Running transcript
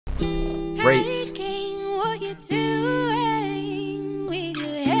Rates.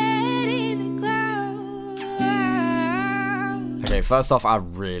 Okay, first off, I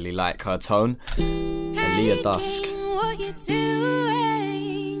really like her tone. Aliya Dusk.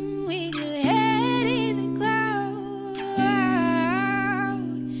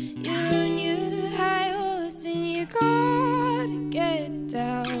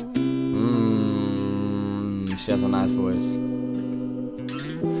 She has a nice voice.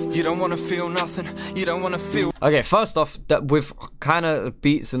 You don't want to feel nothing. You don't want to feel. Okay, first off, with kind of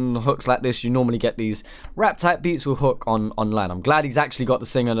beats and hooks like this, you normally get these rap type beats with hook online. I'm glad he's actually got the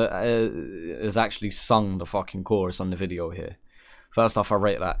singer that has actually sung the fucking chorus on the video here. First off, I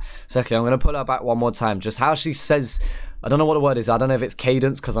rate that. Secondly, I'm going to put her back one more time. Just how she says, I don't know what the word is. I don't know if it's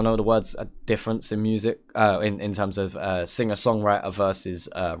cadence, because I know the words are different in music, in terms of singer-songwriter versus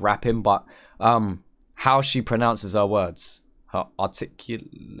rapping, but how she pronounces her words, her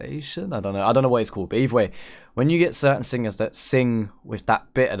articulation, I don't know what it's called, but either way, when you get certain singers that sing with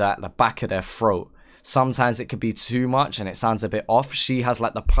that bit of that at the back of their throat, sometimes it could be too much and it sounds a bit off. She has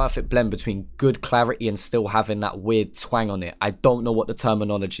like the perfect blend between good clarity and still having that weird twang on it. I don't know what the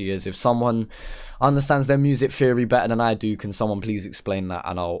terminology is. If someone understands their music theory better than I do, can someone please explain that,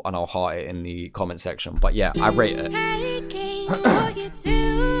 and I'll heart it in the comment section. But yeah, I rate it.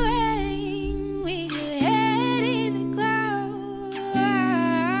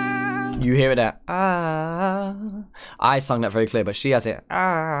 You hear it there. I sung that very clear, but she has it.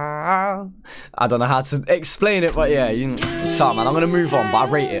 I don't know how to explain it, but yeah, shut man. I'm gonna move on, but I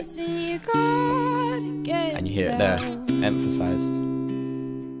rate it. And you hear it there, emphasized.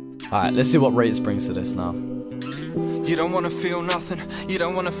 Alright, let's see what Rates brings to this now. You don't want to feel nothing. You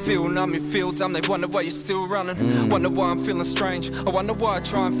don't want to feel numb. You feel dumb. They wonder why you're still running. Wonder why I'm feeling strange. I wonder why I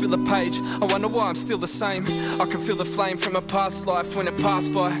try and fill a page. I wonder why I'm still the same. I can feel the flame from a past life when it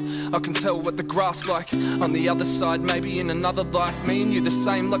passed by. I can tell what the grass like on the other side. Maybe in another life, me and you the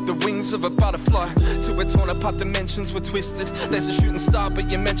same, like the wings of a butterfly. Till we're torn apart, dimensions were twisted. There's a shooting star, but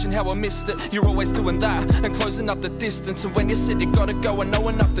you mentioned how I missed it. You're always doing that and closing up the distance. And when you said you gotta go, I know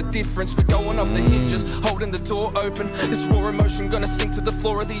enough the difference. We're going off the hinges, holding the door open. This raw emotion gonna sink to the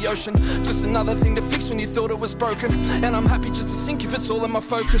floor of the ocean. Just another thing to fix when you thought it was broken. And I'm happy just to sink if it's all in my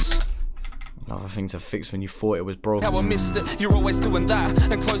focus. Another thing to fix when you thought it was broken. How I missed it, you're always doing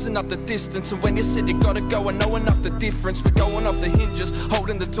that and closing up the distance. And when you said you gotta go, I know enough the difference. We're going off the hinges,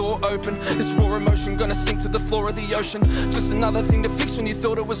 holding the door open. This raw emotion gonna sink to the floor of the ocean. Just another thing to fix when you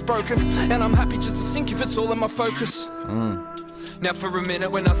thought it was broken. And I'm happy just to sink if it's all in my focus. Now for a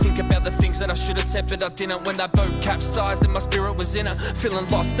minute when I think about the things that I should have said but I didn't. When that boat capsized and my spirit was in it, feeling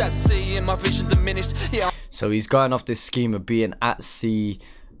lost at sea and my vision diminished. Yeah. So he's going off this scheme of being at sea,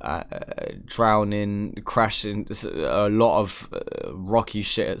 drowning, crashing, a lot of rocky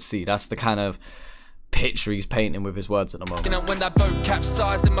shit at sea. That's the kind of picture he's painting with his words at the moment. You know, when that boat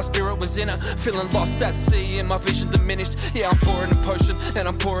capsized and my spirit was in it, feeling lost at sea and my vision diminished. Yeah, I'm pouring a potion and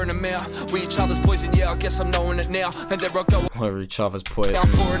I'm pouring a mare. We each other's poison, yeah, I guess I'm knowing it now. And there I go. We're each other's poison. Yeah,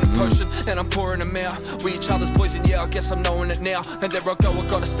 I'm pouring a potion and I'm pouring a mare. We each other's poison, yeah, I guess I'm knowing it now. And there I go, I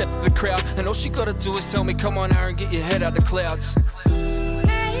gotta step to the crowd. And all she gotta do is tell me, come on, Aaron, get your head out the clouds.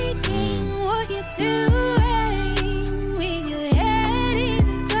 What you doing with your head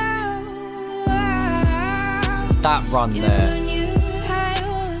in the clouds? That run there.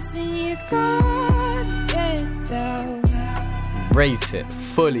 Rate it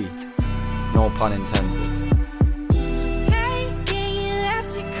fully. No pun intended.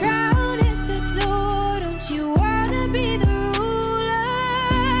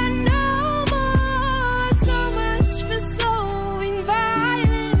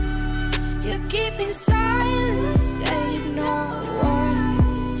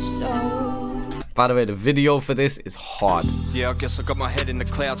 By the way, the video for this is hard. Yeah, I guess I got my head in the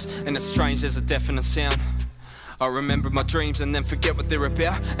clouds, and it's strange, there's a deafening sound. I remember my dreams and then forget what they're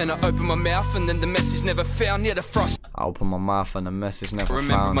about. And I open my mouth and then the message never found. Yeah, the frost. I open my mouth and the message never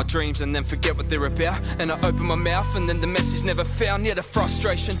found. Remember my dreams and then forget what they're about. And I open my mouth and then the message never found. Yeah, the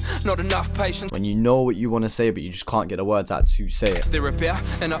frustration, not enough patience. When you know what you want to say but you just can't get the words out to say it. They're about.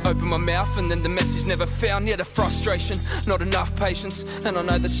 And I open my mouth and then the message never found. Yeah, the frustration, not enough patience. And I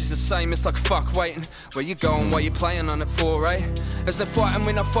know that she's the same, it's like fuck waiting. Where you going, where you playing on it for, eh? There's no fighting,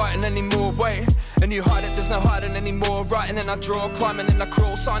 we're not fighting anymore, wait. And you hide it, there's no hiding anymore. Writing and I draw, climbing and I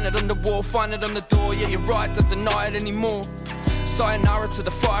crawl. Sign it on the wall, find it on the door. Yeah, you're right, don't deny it anymore. Sayonara to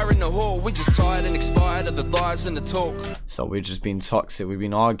the fire in the hall. We just tired and expired of the lies and the talk. So we've just been toxic, we've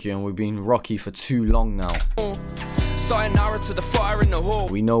been arguing, we've been rocky for too long now. Sayonara to the fire in the hall.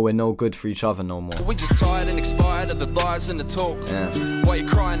 We know we're no good for each other no more. We just tired and expired of the lies and the talk. Yeah. Why you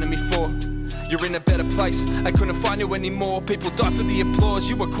crying to me for? you're in a better place. I couldn't find you anymore. People die for the applause.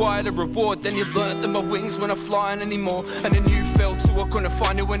 You acquired a reward, then you learnt that my wings weren't flying anymore. And then you fell too, I couldn't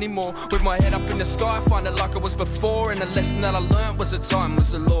find you anymore. With my head up in the sky, I find it like I was before. And the lesson that I learnt was that time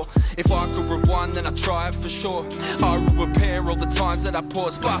was the law. If I could rewind, then I'd try it for sure. I would repair all the times that I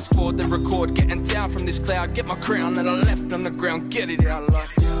pause. Fast forward, then record. Getting down from this cloud, get my crown that I left on the ground. Get it out like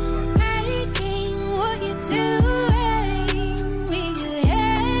Making what you're doing with your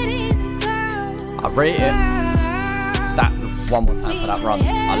head in the clouds. I rate it. That one more time for that run.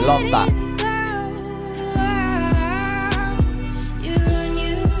 I love that.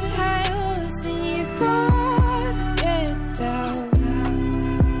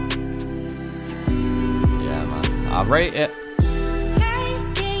 Yeah, man. I rate it.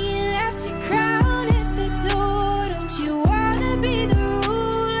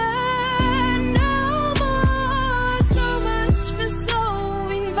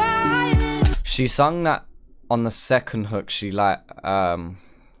 She sung that on the second hook. She like again,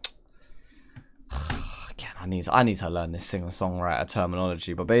 I need to learn this singer-songwriter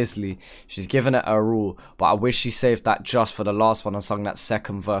terminology, but basically she's given it a rule, but I wish she saved that just for the last one and sung that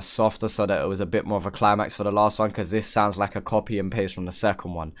second verse softer so that it was a bit more of a climax for the last one, because this sounds like a copy and paste from the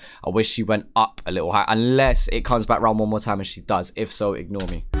second one. I wish she went up a little high, unless it comes back round one more time, and she does. If so, ignore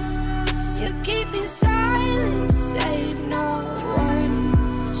me. You keep your silence, save no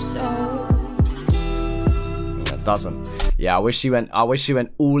one soul. Doesn't. Yeah, I wish she went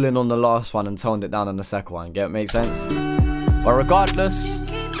all in on the last one and toned it down on the second one. Get it? Make sense? But regardless,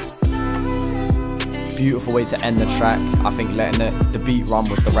 beautiful way to end the track. I think letting the beat run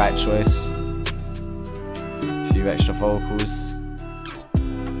was the right choice. A few extra vocals.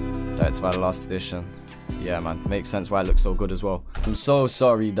 That's by the last edition. Yeah, man, makes sense why it looks so good as well. I'm so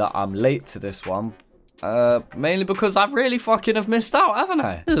sorry that I'm late to this one. Mainly because I really fucking have missed out, haven't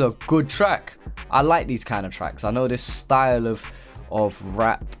I? This is a good track. I like these kind of tracks. I know this style of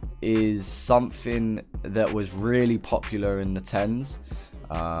rap is something that was really popular in the 10s,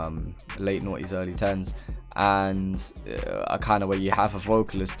 late noughties, early 10s, and a kind of where you have a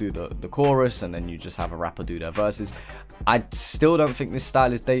vocalist do the chorus and then you just have a rapper do their verses. I still don't think this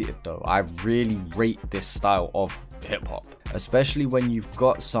style is dated though. I really rate this style of hip-hop, especially when you've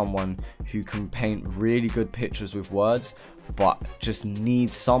got someone who can paint really good pictures with words but just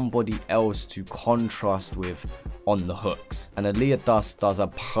needs somebody else to contrast with on the hooks. And Aliya Dusk does a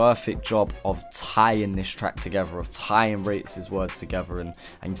perfect job of tying this track together, of tying Rates' words together and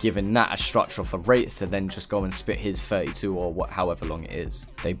giving that a structure for Rates to then just go and spit his 32 or however long it is.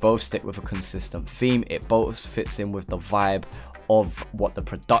 They both stick with a consistent theme. It both fits in with the vibe of what the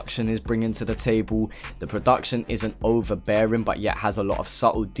production is bringing to the table. The production isn't overbearing, but yet has a lot of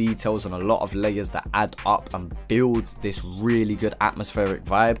subtle details and a lot of layers that add up and build this really good atmospheric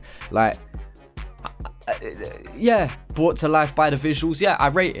vibe. Like, yeah, brought to life by the visuals. Yeah, I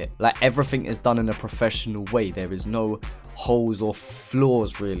rate it. Like, everything is done in a professional way. There is no holes or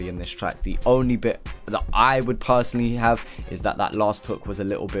flaws really in this track. The only bit that I would personally have is that last hook was a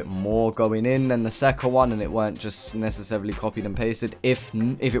little bit more going in than the second one, and it weren't just necessarily copied and pasted. If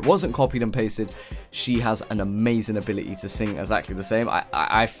it wasn't copied and pasted, she has an amazing ability to sing exactly the same.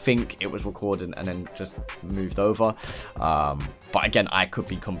 I think it was recorded and then just moved over, but again, I could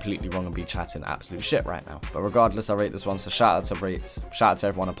be completely wrong and be chatting absolute shit right now. But regardless, I rate this one. So shout out to Rates, shout out to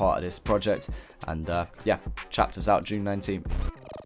everyone a part of this project, and yeah, chapters out June 19th.